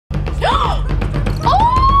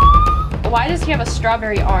why does he have a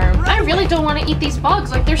strawberry arm? I really don't want to eat these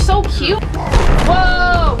bugs. Like, they're so cute.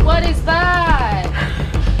 Whoa, what is that?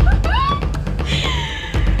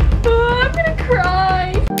 Oh, I'm gonna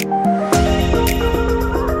cry.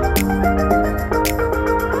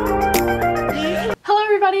 Hello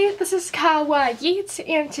everybody, this is Kawaayeet,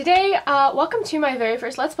 and today, welcome to my very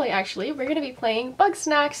first Let's Play actually. We're gonna be playing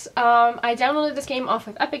Bugsnax. I downloaded this game off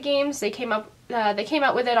of Epic Games. They came out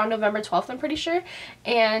with it on November 12th, I'm pretty sure.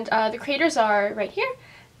 And the creators are right here.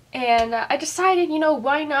 And I decided, you know,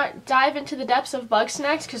 why not dive into the depths of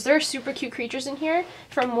Bugsnax, because there are super cute creatures in here,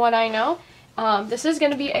 from what I know. This is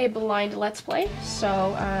gonna be a blind Let's Play,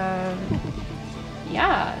 so,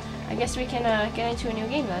 yeah. I guess we can get into a new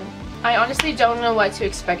game then. I honestly don't know what to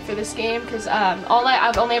expect for this game because I've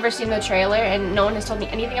only ever seen the trailer and no one has told me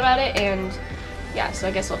anything about it, and yeah, so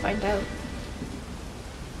I guess we'll find out.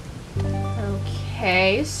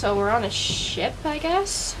 Okay, so we're on a ship, I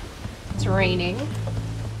guess. It's raining.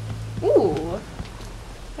 Ooh,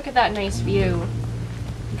 look at that nice view.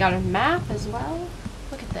 We got a map as well.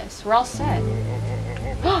 Look at this, we're all set.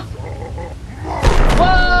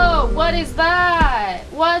 Whoa, what is that?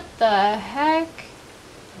 What the heck?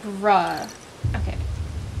 Bruh. Okay.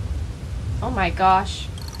 Oh my gosh.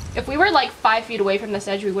 If we were like 5 feet away from this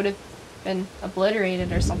edge, we would have been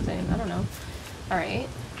obliterated or something. I don't know. Alright.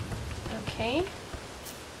 Okay.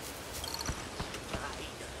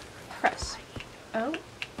 Press. Oh.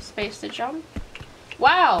 Space to jump.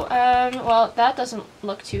 Wow. Well, that doesn't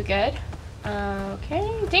look too good.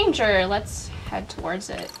 Okay. Danger. Let's head towards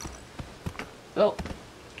it. Oh.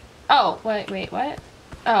 Oh, wait, what?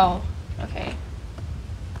 Oh. Okay.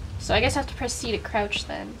 So I guess I have to press C to crouch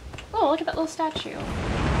then. Oh, look at that little statue.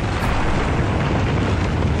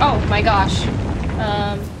 Oh my gosh.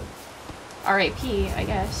 R.I.P. I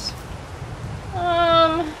guess.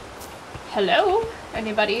 Hello?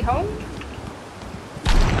 Anybody home?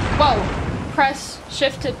 Whoa. Press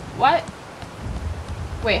shift to what?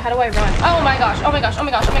 Wait, how do I run? Oh my gosh, oh my gosh, oh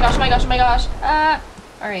my gosh, oh my gosh, oh my gosh, oh my gosh.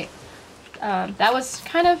 Alright. That was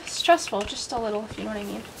kind of stressful, just a little, if you know what I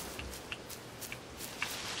mean.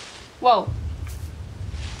 Whoa.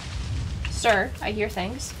 Sir, I hear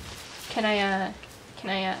things. Can I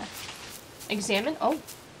examine? Oh.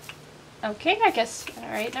 Okay, I guess.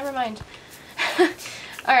 Alright, never mind.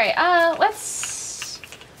 Alright, let's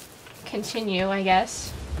continue, I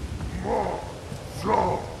guess.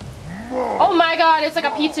 Oh my god, it's like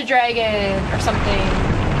a pizza dragon or something.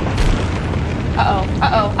 Uh-oh,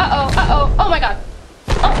 uh-oh, uh-oh, uh-oh, oh my god.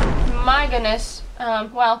 Oh my goodness.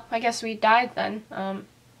 Well, I guess we died then.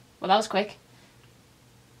 Well, that was quick.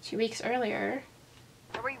 2 weeks earlier.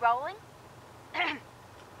 Are we rolling?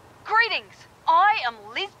 Greetings! I am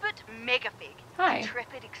Lisbeth Megafig, Hi.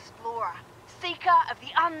 intrepid explorer, seeker of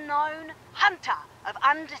the unknown, hunter of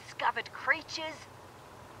undiscovered creatures.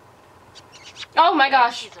 Oh my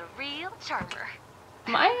gosh. She's a real charmer.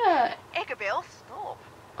 My, Ichabel, stop.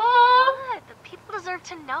 Oh. What? The people deserve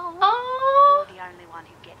to know. Oh. You're the only one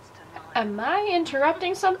who gets to know. Am I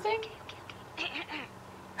interrupting something?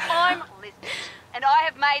 I'm Lisbeth, and I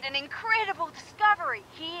have made an incredible discovery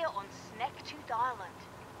here on Snaktooth Island.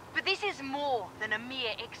 But this is more than a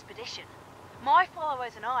mere expedition. My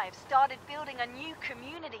followers and I have started building a new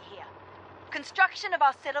community here. Construction of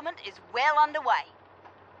our settlement is well underway.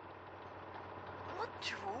 What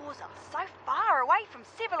draws us so far away from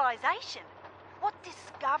civilization? What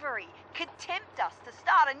discovery could tempt us to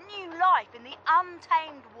start a new life in the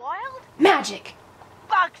untamed wild? Magic!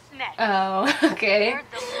 Bugsnax! Oh, okay. They're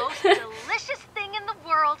the most delicious thing in the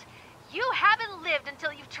world. You haven't lived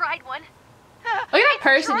until you've tried one. Look at that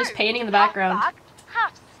person just painting in the background. Half bug,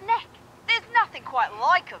 half snack. There's nothing quite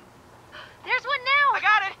like them. There's one now. I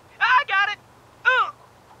got it. I got it. Ouch.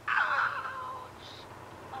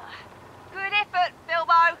 Good effort,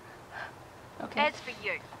 Bilbo. Okay. As for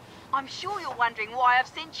you, I'm sure you're wondering why I've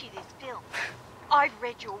sent you this film. I've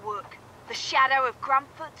read your work. The Shadow of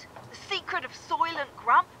Grumpfoot, The Secret of Soylent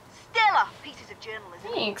Grump, stellar pieces of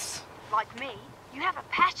journalism. Thanks. Like me, you have a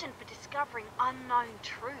passion for discovering unknown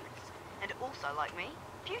truths. And also, like me,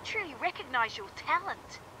 you truly recognize your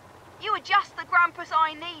talent. You are just the Grumpus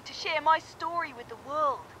I need to share my story with the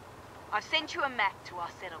world. I've sent you a map to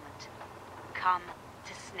our settlement. Come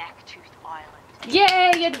to Snaktooth Island.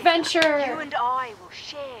 Yay, adventure! You and I will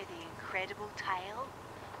share the incredible tale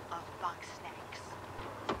of Bugsnax.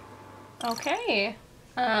 Okay.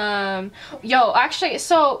 Yo, actually,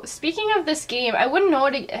 so, speaking of this game, I wouldn't know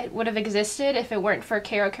it would have existed if it weren't for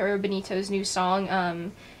Caro Benito's new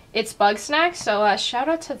song, It's Bugsnax, so, shout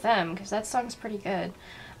out to them, because that song's pretty good.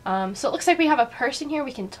 So it looks like we have a person here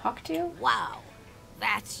we can talk to. Wow,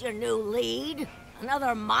 that's your new lead?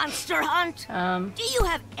 Another monster hunt? Do you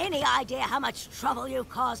have any idea how much trouble you've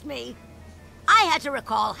caused me? I had to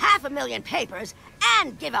recall 500,000 papers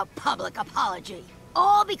and give a public apology.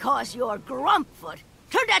 All because your Grumpfoot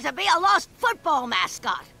turned out to be a lost football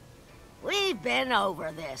mascot. We've been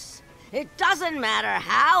over this. It doesn't matter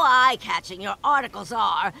how eye-catching your articles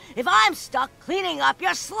are if I'm stuck cleaning up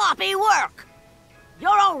your sloppy work.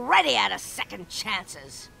 You're already out of second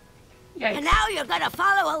chances. Yikes. And now you're gonna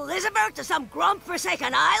follow Elizabeth to some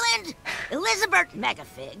grump-forsaken island? Elizabeth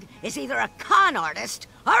Megafig is either a con artist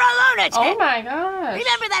or a lunatic! Oh my gosh!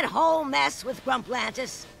 Remember that whole mess with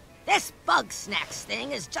Grumplantis? This Bugsnax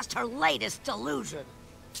thing is just her latest delusion.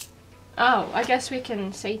 Oh, I guess we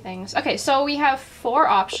can say things. Okay, so we have 4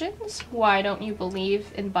 options. Why don't you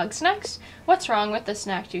believe in Bugsnax? What's wrong with the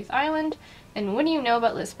Snacktooth Island? And what do you know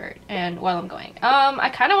about Lizbert? And while I'm going. I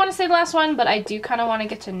kind of want to say the last one, but I do kind of want to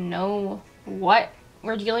get to know what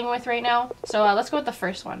we're dealing with right now. So let's go with the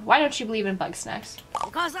first one. Why don't you believe in Bugsnax?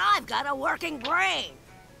 Because I've got a working brain.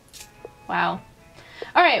 Wow.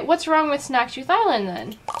 Alright, what's wrong with Snacktooth Island then?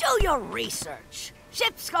 Do your research.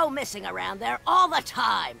 Ships go missing around there all the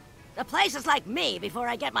time. The place is like me before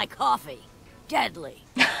I get my coffee. Deadly.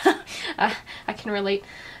 I can relate.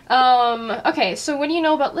 Okay, so what do you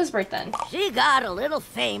know about Lizbert then? She got a little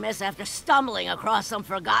famous after stumbling across some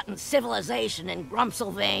forgotten civilization in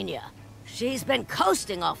Grumpsylvania. She's been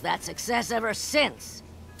coasting off that success ever since.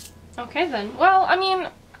 Okay then. Well, I mean,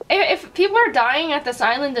 if people are dying at this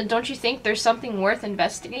island, then don't you think there's something worth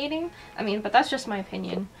investigating? I mean, but that's just my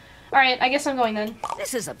opinion. Alright, I guess I'm going then.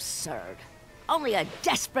 This is absurd. Only a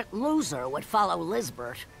desperate loser would follow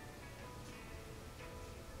Lizbert.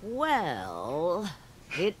 Well,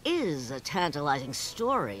 it is a tantalizing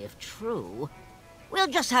story if true. We'll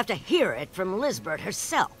just have to hear it from Lizbert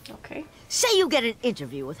herself. Okay. Say you get an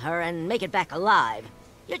interview with her and make it back alive.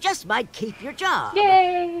 You just might keep your job.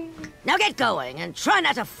 Yay! Now get going and try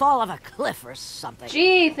not to fall off a cliff or something.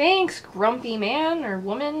 Gee, thanks, grumpy man or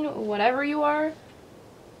woman, whatever you are.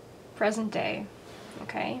 Present day.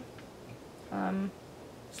 Okay. Oh!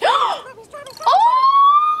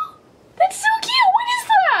 That's so cute! What is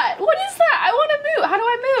that? What is that? I want to move. How do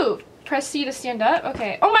I move? Press C to stand up?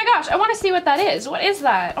 Okay. Oh my gosh, I want to see what that is. What is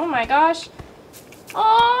that? Oh my gosh.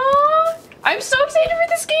 Oh! I'm so excited for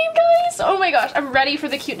this game, guys! Oh my gosh, I'm ready for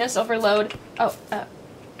the cuteness overload. Oh,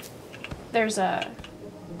 there's a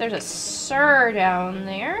sir down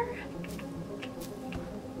there.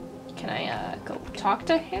 Can I, go talk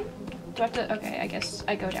to him? Do I have to? Okay, I guess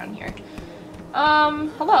I go down here.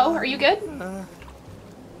 Hello, are you good?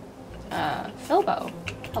 Philbo.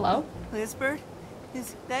 Hello? Lizbert?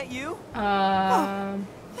 Is that you? Oh,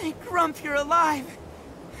 Thank Grump you're alive.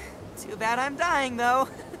 Too bad I'm dying, though.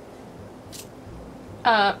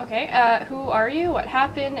 Okay, who are you? What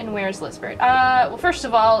happened? And where's Lizbert? Well, first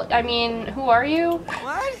of all, I mean, who are you?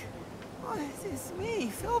 What? Oh, it's me,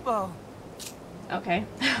 Philbo. Okay.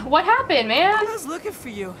 What happened, man? I was looking for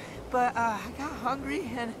you, but, I got hungry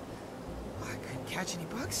and I couldn't catch any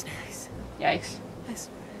Bugsnax. Yikes. I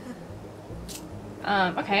swear.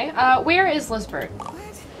 Okay, where is Lizbert? What?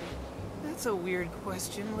 That's a weird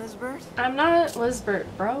question, Lizbert. I'm not Lizbert,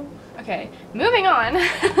 bro. Okay, moving on.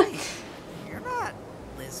 You're not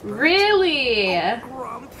Lizbert. Really? Oh,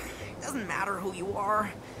 Grump. It doesn't matter who you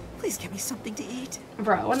are. Please give me something to eat.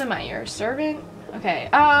 Bro, what am I, your servant? Okay,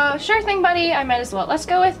 sure thing, buddy. I might as well. Let's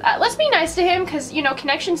go with, let's be nice to him, because, you know,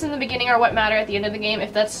 connections in the beginning are what matter at the end of the game.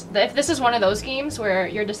 If this is one of those games where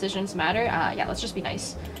your decisions matter, yeah, let's just be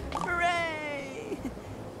nice. Hooray!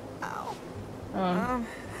 Ow.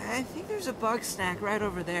 I think there's a Bugsnax right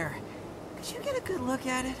over there. Could you get a good look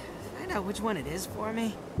at it? Find out which one it is for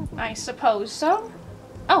me. I suppose so.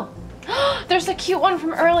 Oh, there's the cute one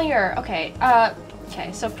from earlier. Okay,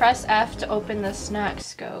 okay, so press F to open the snack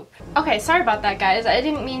scope. Okay, sorry about that, guys. I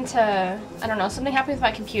didn't mean to, I don't know, something happened with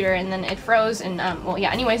my computer and then it froze and, well,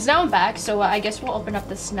 yeah, anyways, now I'm back, so I guess we'll open up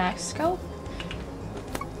the snack scope.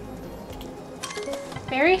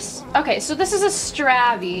 Okay, so this is a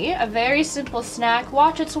Stravy, a very simple snack.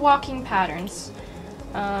 Watch its walking patterns.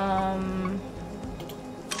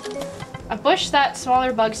 A bush that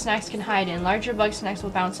smaller Bugsnax can hide in. Larger Bugsnax will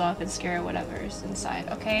bounce off and scare whatever's inside.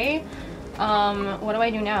 Okay. What do I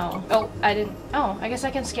do now? Oh, I guess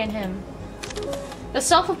I can scan him. The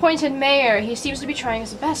self-appointed mayor. He seems to be trying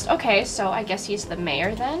his best. Okay, so I guess he's the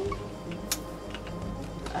mayor then.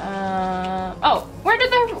 Oh, where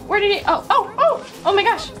did he, oh my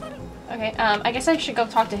gosh. Okay, I guess I should go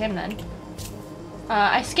talk to him then.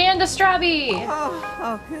 I scanned a Stravy.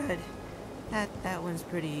 Oh, good. That one's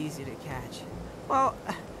pretty easy to catch. Well,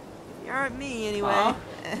 you aren't me anyway.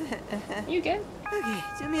 You good? Okay,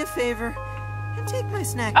 do me a favor. and take my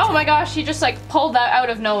snack. Oh my gosh, he just like pulled that out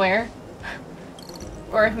of nowhere.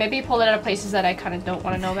 Or maybe he pulled it out of places that I kind of don't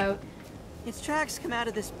want to know about. Its tracks come out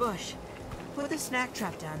of this bush. Put the snack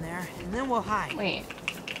trap down there, and then we'll hide. Wait.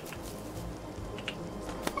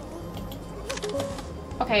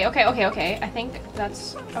 Okay. I think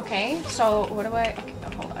that's okay. So what do I? Okay,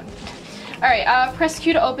 oh, hold on. All right. Press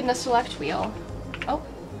Q to open the select wheel. Oh.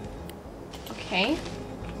 Okay.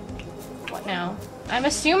 What now? I'm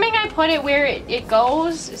assuming I put it where it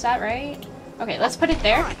goes. Is that right? Okay, let's put it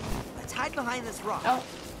there. Right, let's hide behind this rock. Oh,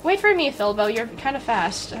 wait for me, Philbo. You're kind of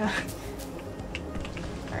fast. All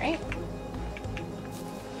right.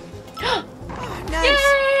 Nice.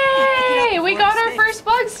 Yay! We got our first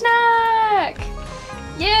Bugsnax!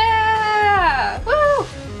 Yeah! Woo!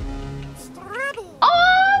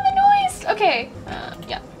 Oh, the noise! Okay.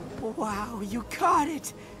 Yeah. Wow, you caught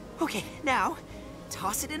it. Okay, now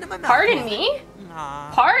toss it into my mouth. Pardon me?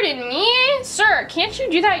 Pardon me? Sir, can't you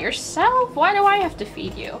do that yourself? Why do I have to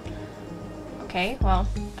feed you? Okay, well,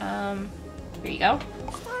 here you go.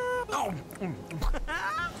 Oh,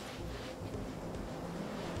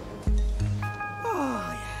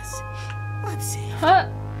 yes. Let's see. Huh?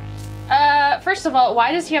 First of all,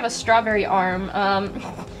 why does he have a strawberry arm?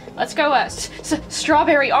 Let's go,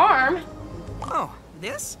 strawberry arm? Oh,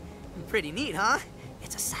 this? Pretty neat, huh?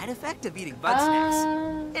 It's a side effect of eating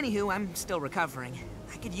Bugsnax. Anywho, I'm still recovering.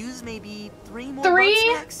 I could use maybe 3 more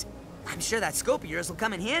Bugsnax. I'm sure that scope of yours will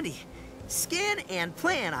come in handy. Scan and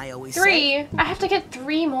plan, I always say. 3? I have to get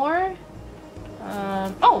 3 more?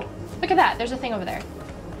 Oh, look at that. There's a thing over there.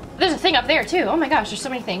 There's a thing up there, too. Oh my gosh, there's so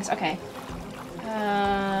many things. Okay.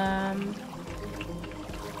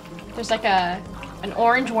 There's like an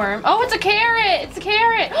orange worm. Oh, it's a carrot! It's a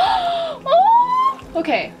carrot! Oh!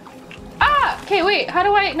 Okay. Ah! Okay, wait. How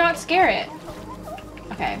do I not scare it?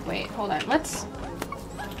 Okay, wait. Hold on. Let's...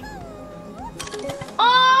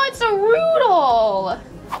 Oh, it's a Roodle!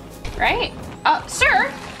 Right?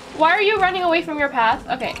 Sir? Why are you running away from your path?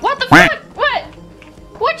 Okay. What the fuck? What?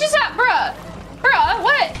 What just happened? Bruh,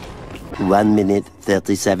 what? 1 minute,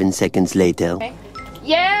 37 seconds later. Okay.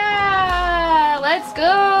 Yeah! Let's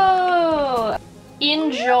go!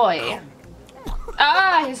 Enjoy.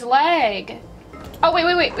 Ah, his leg. Oh,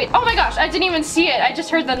 wait. Oh my gosh, I didn't even see it. I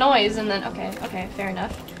just heard the noise and then, okay, fair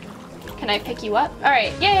enough. Can I pick you up? All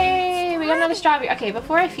right, yay! We got another strawberry. Okay,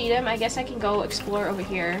 before I feed him, I guess I can go explore over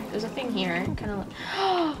here. There's a thing here. Kind of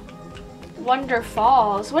Wonder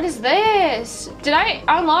Falls. What is this? Did I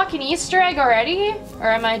unlock an Easter egg already?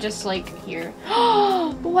 Or am I just like here?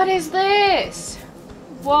 What is this?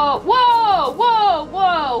 Whoa.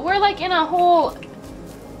 We're like in a whole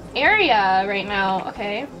area right now.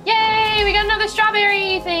 Okay. Yay! We got another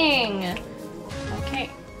strawberry thing. Okay.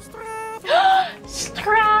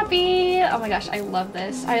 Scrappy! Oh my gosh, I love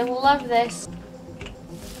this. I love this.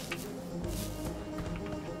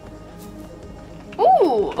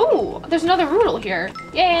 Ooh, there's another Roodle here.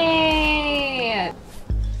 Yay!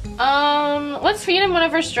 Let's feed him one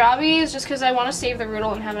of our strawberries just because I want to save the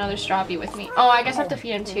Roodle and have another strawberry with me. Oh, I guess I have to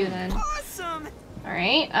feed him 2 then. Awesome!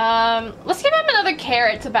 Alright, let's give him another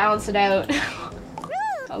carrot to balance it out.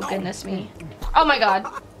 Oh, goodness me. Oh my god.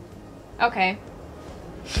 Okay.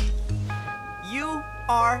 You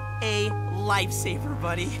are a lifesaver,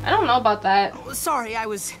 buddy. I don't know about that. Oh, sorry, I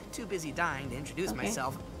was too busy dying to introduce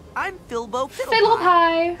myself. I'm Philbo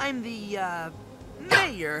Fiddlepie. I'm the,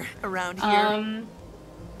 mayor around here.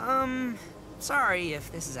 Sorry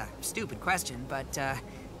if this is a stupid question, but,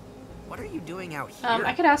 what are you doing out here?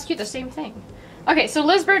 I could ask you the same thing. Okay, so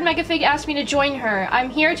Lizbird Megafig asked me to join her. I'm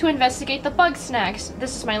here to investigate the Bugsnax.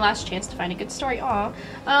 This is my last chance to find a good story. Aw.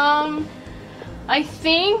 I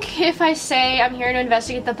think if I say I'm here to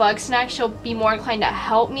investigate the Bugsnax, she'll be more inclined to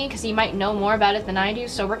help me because you might know more about it than I do,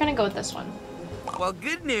 so we're gonna go with this one. Well,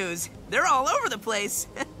 good news. They're all over the place.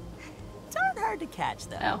 Darn hard to catch,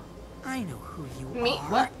 though. Oh. I know who you Me? are.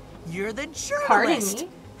 What? You're the journalist. Pardon me?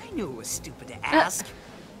 I knew it was stupid to ask.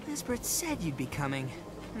 Lisbeth said you'd be coming.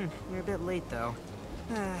 You're a bit late, though.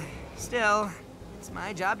 Still, it's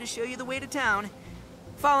my job to show you the way to town.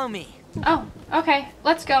 Follow me. Oh, okay.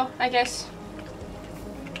 Let's go, I guess.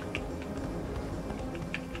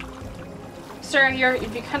 Sir, you're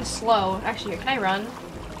kind of slow. Actually, can I run?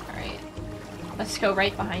 Alright. Let's go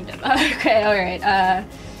right behind him. Okay, alright.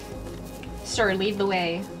 Sir, lead the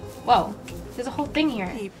way. Whoa. There's a whole thing here.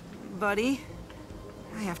 Hey, buddy.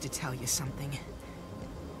 I have to tell you something.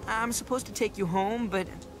 I'm supposed to take you home, but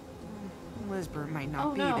Lisbeth might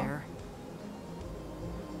not be there.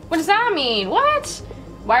 What does that mean? What?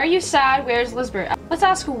 Why are you sad? Where's Lisbeth? Let's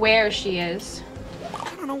ask where she is.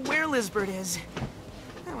 I don't know where Lisbeth is.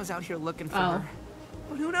 I was out here looking for her.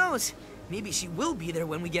 But who knows? Maybe she will be there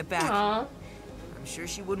when we get back. Aww. I'm sure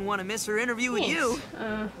she wouldn't want to miss her interview with you.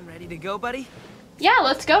 Ready to go, buddy? Yeah,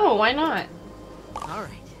 let's go. Why not? All right.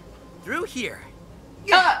 Through here.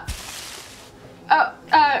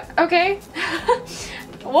 Okay.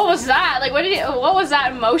 What was that? Like, what was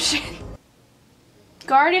that motion?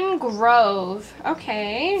 Garden Grove.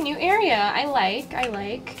 Okay, new area. I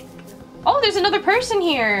like. Oh, there's another person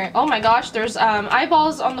here. Oh my gosh, there's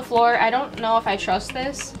eyeballs on the floor. I don't know if I trust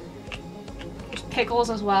this. There's pickles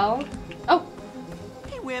as well. Oh.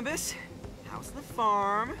 Hey, Wambus. How's the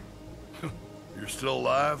farm? You're still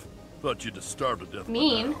alive? Thought you'd have starved to death.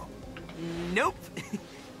 Mean. Nope.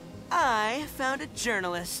 I found a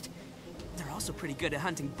journalist. They're also pretty good at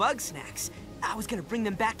hunting Bugsnax. I was gonna bring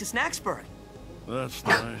them back to Snacksburg. That's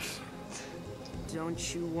nice.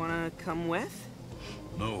 Don't you wanna come with?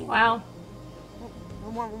 No. Wow.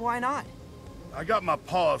 Why not? I got my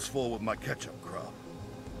paws full with my ketchup crop.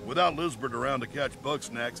 Without Lizbert around to catch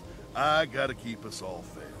Bugsnax, I gotta keep us all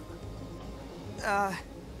fed.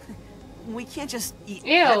 We can't just eat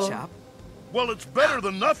Ew. ketchup. Well, it's better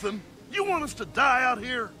than nothing. You want us to die out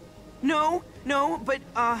here? No, but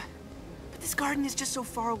this garden is just so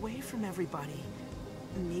far away from everybody.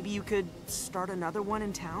 Maybe you could start another one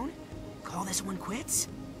in town? Call this one quits?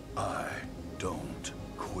 I don't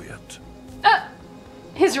quit.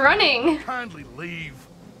 He's running. Kindly leave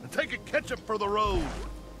and take a ketchup for the road.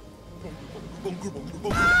 Oh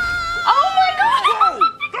my god! Whoa!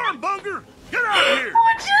 Darn Bunger! Get out of here!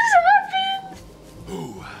 What just happened?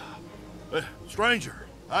 Ooh. Stranger,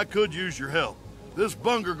 I could use your help. This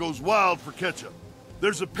Bunger goes wild for ketchup.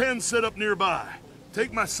 There's a pen set up nearby.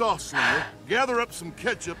 Take my sauce slinger, gather up some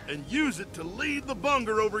ketchup, and use it to lead the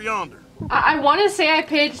Bunger over yonder. I want to say I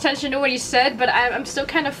paid attention to what he said, but I'm still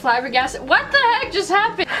kind of flabbergasted. What the heck just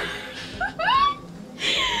happened?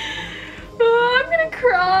 Oh, I'm gonna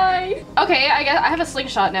cry. Okay, I guess I have a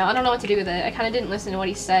slingshot now. I don't know what to do with it. I kind of didn't listen to what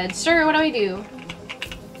he said. Sir, what do I do?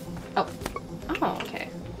 Oh, okay.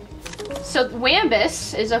 So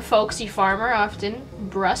Wambus is a folksy farmer, often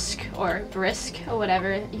brusque or brisk or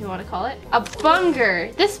whatever you want to call it. A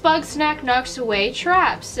Bunger. This Bugsnax knocks away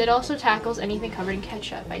traps. It also tackles anything covered in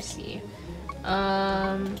ketchup. I see.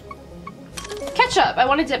 Ketchup. I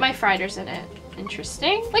want to dip my FRYDERS in it.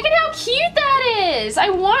 Interesting. Look at how cute that is. I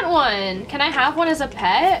want one. Can I have one as a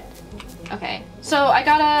pet? Okay. So I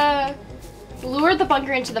gotta lure the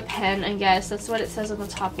Bunger into the pen, I guess. That's what it says on the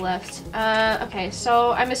top left. Okay,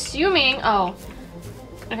 so I'm assuming,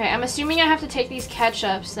 okay, I'm assuming I have to take these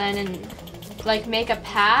ketchups then and like make a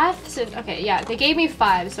path. So, okay, yeah, they gave me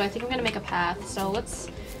 5, so I think I'm gonna make a path. So let's,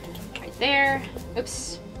 right there.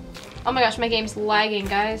 Oops. Oh my gosh, my game's lagging,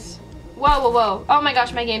 guys. Whoa. Oh my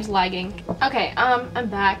gosh, my game's lagging. Okay, I'm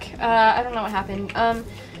back. I don't know what happened.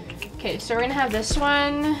 Okay, so we're gonna have this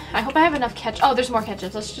one. I hope I have enough ketchup. Oh, there's more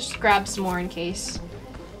ketchup. Let's just grab some more in case.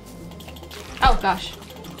 Oh, gosh.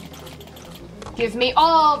 Give me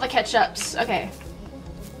all the ketchups. Okay.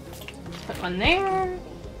 Put one there.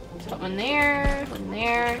 Put one there. One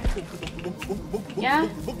there. Yeah?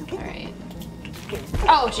 Alright.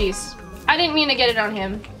 Oh, jeez. I didn't mean to get it on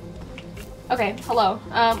him. Okay, hello.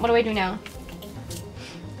 What do I do now?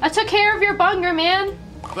 I took care of your Bunger, man.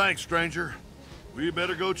 Thanks, stranger. We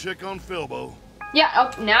better go check on Philbo. Yeah,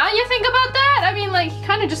 oh, now you think about that? I mean, like, he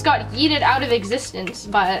kind of just got yeeted out of existence,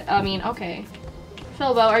 but, I mean, okay.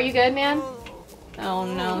 Philbo, are you good, man? Oh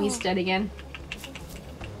no, he's dead again.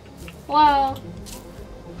 Hello?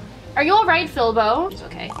 Are you alright, Philbo? It's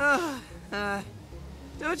okay.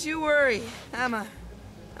 Don't you worry. I'm a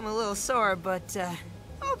little sore, but,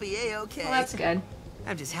 I'll be a-okay. Well, that's good.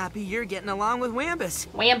 I'm just happy you're getting along with Wambus.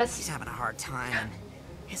 Wambus. He's having a hard time, and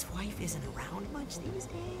his wife isn't around much these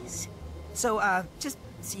days. So, just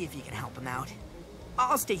see if you can help him out.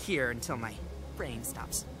 I'll stay here until my brain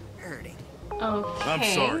stops hurting. Okay. I'm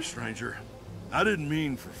sorry, stranger. I didn't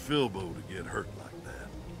mean for Philbo to get hurt like that.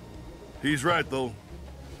 He's right, though.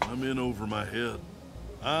 I'm in over my head.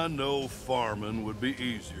 I know farming would be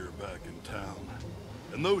easier back in town.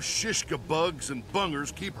 And those shishka bugs and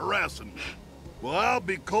bungers keep harassing me. Well, I'll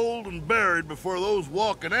be cold and buried before those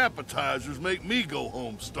walking appetizers make me go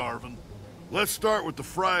home starving. Let's start with the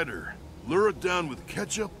FRYDER. Lure it down with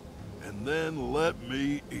ketchup, and then let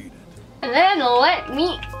me eat it. And then let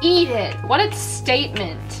me eat it. What a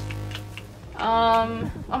statement.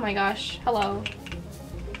 Oh my gosh. Hello.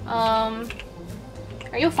 Are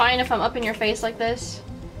you fine if I'm up in your face like this?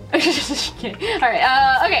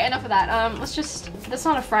 Alright, okay, enough of that. Let's just... That's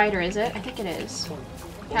not a FRYDER, is it? I think it is.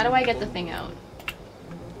 How do I get the thing out?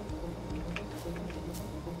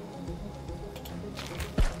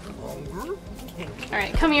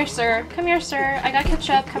 Alright, come here, sir. Come here, sir. I got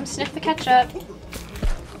ketchup. Come sniff the ketchup.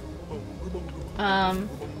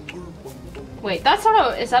 Wait, that's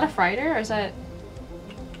not a... Is that a Fryder or is that...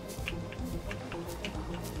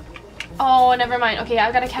 Oh, never mind. Okay,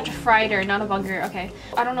 I've got to catch a Fryder, not a Bunger. Okay.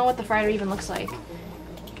 I don't know what the Fryder even looks like.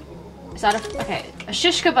 Is that a... Okay. A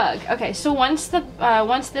Shishka bug. Okay, so once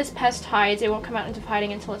this pest hides, it won't come out into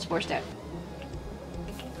hiding until it's forced out.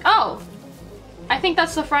 Oh! I think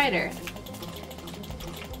that's the Fryder.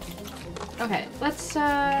 Okay, let's,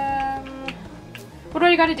 what do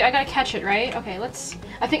I gotta do? I gotta catch it, right? Okay, let's...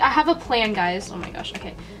 I think I have a plan, guys. Oh my gosh,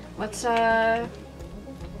 okay. Let's, Can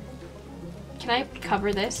I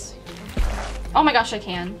cover this? Oh my gosh, I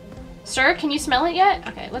can. Sir, can you smell it yet?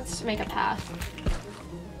 Okay, let's make a path.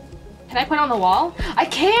 Can I put it on the wall? I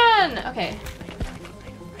can! Okay.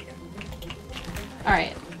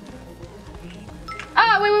 Alright.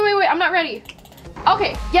 Ah, wait, I'm not ready.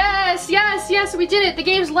 Okay, yes, we did it. The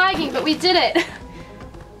game's lagging, but we did it.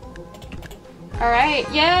 Alright,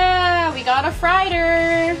 yeah, we got a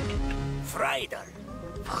Fryder.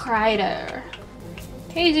 Fryder.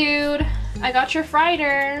 Hey, dude. I got your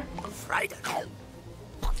Fryder.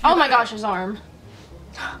 Oh my gosh, his arm.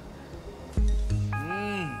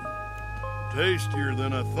 Tastier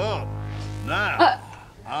than I thought. Now,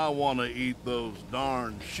 I want to eat those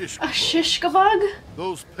darn shishka bugs. A shishka bug?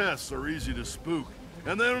 Those pests are easy to spook,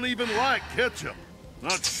 and they don't even like ketchup.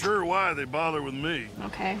 Not sure why they bother with me.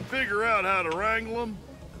 Okay. Figure out how to wrangle them,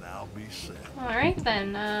 and I'll be set. Alright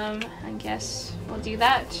then, I guess we'll do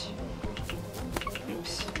that.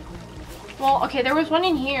 Oops. Well, okay, there was one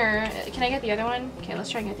in here. Can I get the other one? Okay, let's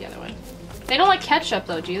try and get the other one. They don't like ketchup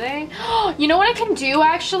though, do they? You know what I can do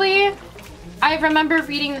actually? I remember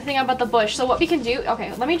reading the thing about the bush. So what we can do,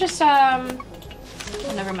 okay, let me just, oh,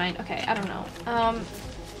 never mind. Okay, I don't know.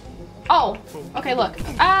 Oh, okay, look.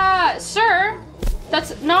 Sir,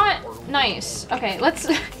 that's not nice. Okay, let's,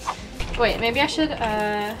 wait, maybe I should,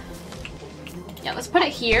 yeah, let's put it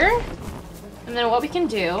here. And then what we can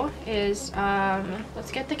do is,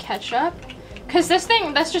 let's get the ketchup. Cause this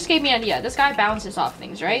just gave me an idea. This guy bounces off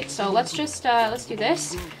things, right? So let's just, let's do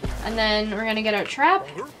this. And then we're gonna get our trap.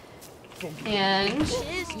 And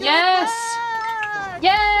yes!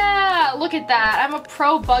 Yeah! Look at that. I'm a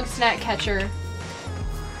pro Bugsnax catcher.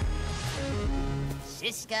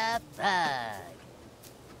 Shishka bug.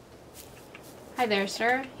 Hi there,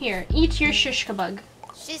 sir. Here, eat your shishka bug.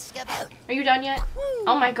 Shishka bug. Are you done yet?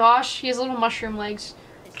 Oh my gosh, he has little mushroom legs.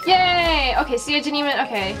 Yay! Okay, see, I didn't even...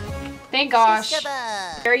 Okay. Thank gosh.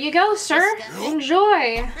 There you go, sir.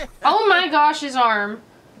 Enjoy. Oh my gosh, his arm.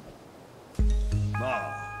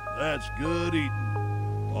 That's good eating.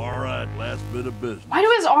 All right, last bit of business. Why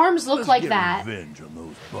do his arms look like Let's that? get revenge on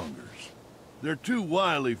those bungers. They're too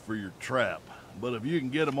wily for your trap, but if you can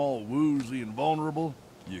get them all woozy and vulnerable,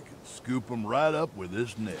 you can scoop them right up with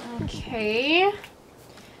this net. Okay.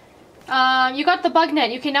 You got the bug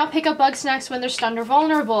net. You can now pick up Bugsnax when they're stunned or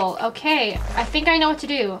vulnerable. Okay, I think I know what to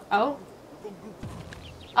do. Oh.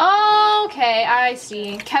 Okay, I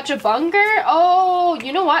see. Catch a bunger? Oh,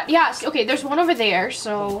 you know what? Yes. Okay, there's one over there.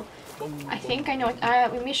 So, I think I know.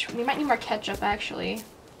 We might need more ketchup, actually.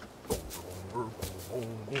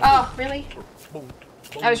 Oh, really?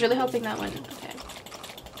 I was really hoping that one. Okay.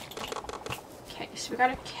 Okay, so we got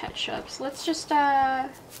a ketchup. So let's just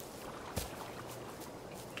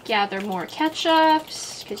gather more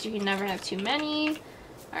ketchups because you can never have too many.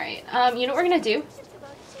 All right. You know what we're gonna do?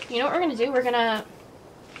 We're gonna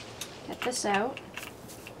get this out.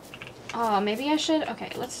 Oh, maybe I should...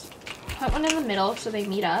 Okay, let's put one in the middle so they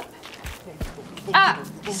meet up. Ah!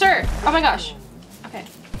 Sir! Oh my gosh. Okay.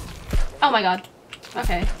 Oh my god.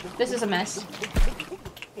 Okay. This is a mess.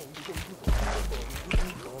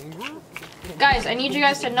 Guys, I need you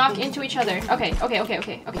guys to knock into each other. Okay,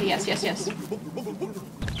 okay, yes.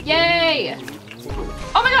 Yay!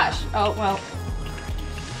 Oh my gosh! Oh, well.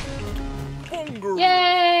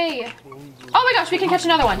 Yay! Oh my gosh, we can catch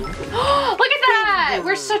another one. Look at that!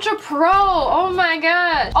 We're such a pro. Oh my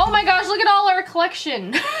god. Oh my gosh, look at all our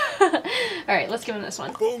collection. Alright, let's give him this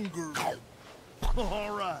one.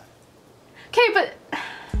 Alright. Okay, but...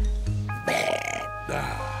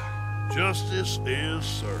 Justice is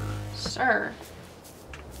served. Sir.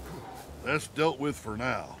 That's dealt with for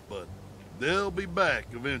now, but they'll be back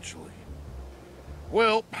eventually.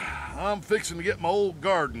 Well, I'm fixing to get my old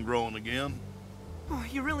garden growing again. Oh,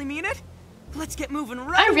 you really mean it? Let's get moving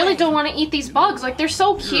right I really away. don't want to eat these bugs. Like, they're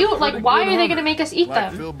so cute. Like, why are they going to make us eat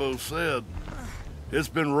Like them? Philbo said, it's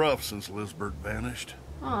been rough since Lisbeth vanished.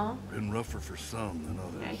 Aw. Been rougher for some than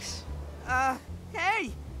others. Yikes.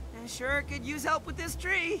 Hey, I sure could use help with this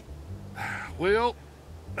tree. Well,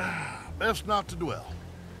 Best not to dwell.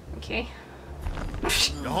 Okay.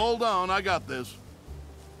 You hold on, I got this.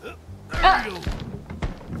 There you go.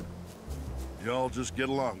 Y'all just get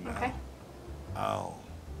along now. Okay. I'll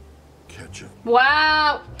catch up.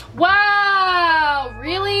 Wow. Wow!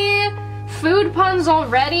 Really? Food puns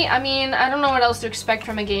already? I mean, I don't know what else to expect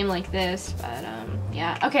from a game like this, but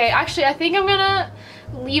yeah. Okay, actually, I think I'm gonna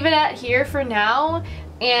leave it at here for now,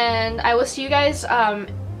 and I will see you guys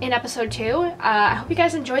in episode 2. I hope you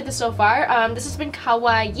guys enjoyed this so far. This has been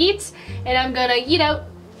Kawaayeet, and I'm gonna yeet out.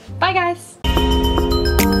 Bye, guys!